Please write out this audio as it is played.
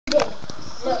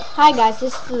Hi guys,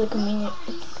 this is the community.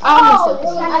 This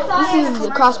is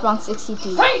the Cross Bronx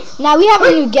 62. Now we have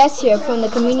a new guest here from the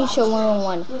Community Show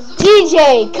 101.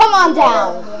 DJ, come on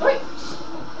down.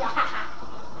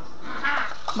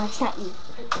 Mike's not you.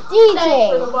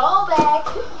 DJ.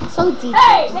 So DJ.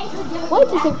 What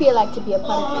does it feel like to be a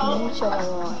part of the Community Show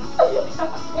 101?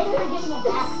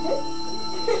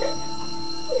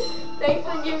 Thanks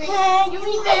for giving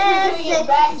it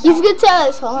back. He's gonna tell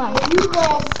us. Hold on.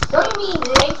 Don't you mean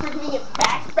thanks for giving it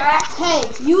back? Hey,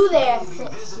 you there,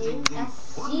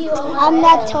 I'm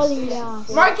not telling y'all.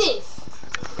 Marcus!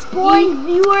 Boring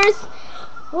viewers.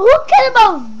 Who cares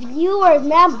about viewers,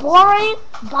 man? Boring.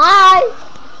 Bye.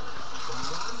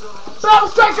 Battle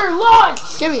Striker launch!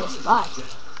 Serious. Bye.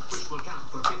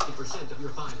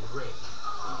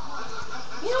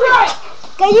 Strike!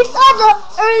 Okay, you saw the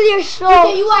earlier show.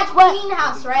 Okay, you watched Clean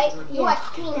House, right? You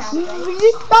watched Clean House, right?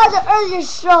 You saw the earlier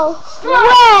show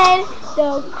when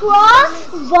the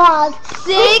Crossbox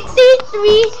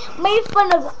 63 made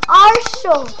fun of our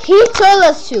show. He told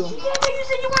us to.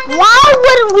 Why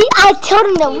wouldn't we? I told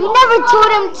him that. We never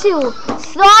told him to.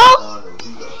 So,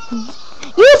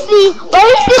 you see, when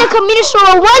you see the Community Show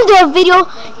 101 do a video,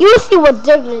 you see what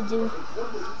they're going to do.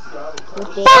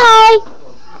 Bye.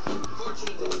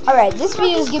 Alright, this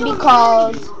video is gonna be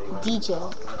called DJ.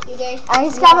 And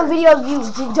he's got a video of you.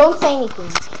 Don't say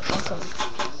anything.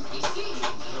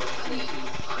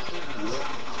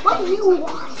 What do you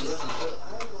want?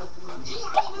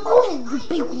 Get over, you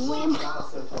big wimp.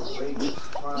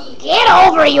 Get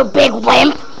over, you big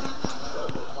wimp.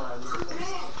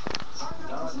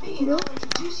 No.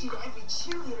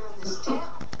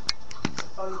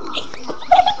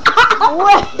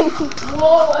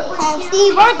 I'm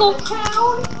Steve Urkel.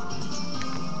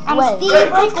 I'm Steve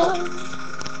Urkel.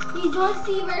 He's doing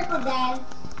Steve Urkel, Dad.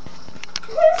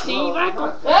 Steve Urkel.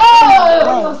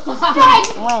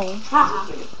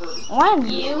 When?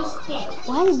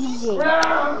 When, DJ?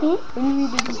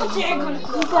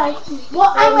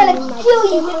 Well, I'm gonna kill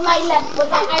you with my left foot.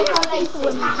 I thought I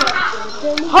would.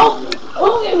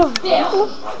 Hold him still.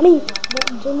 When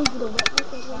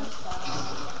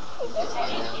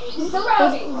the You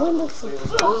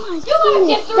gotta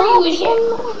get through with him.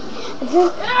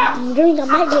 During the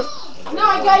magic. No, I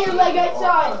got your leg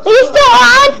outside. Are you still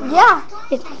on? Yeah.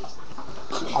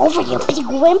 Over, you big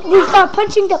wimp. You start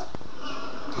punching the.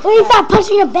 You start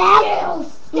punching the bag.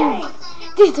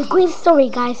 This is a great story,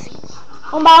 guys.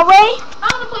 On my way. I'm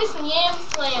gonna play some Yam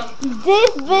Slam.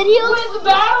 This video With the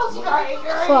Battle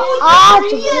Striker. for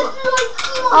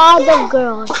all the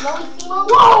girls.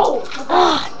 Whoa!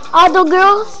 All the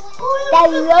girls that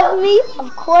love me,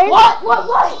 of course. What?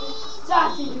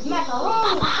 Sausage,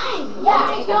 macaroni. Bye-bye.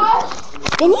 Yeah, God.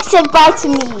 Then he said bye to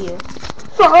me.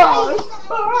 Bye.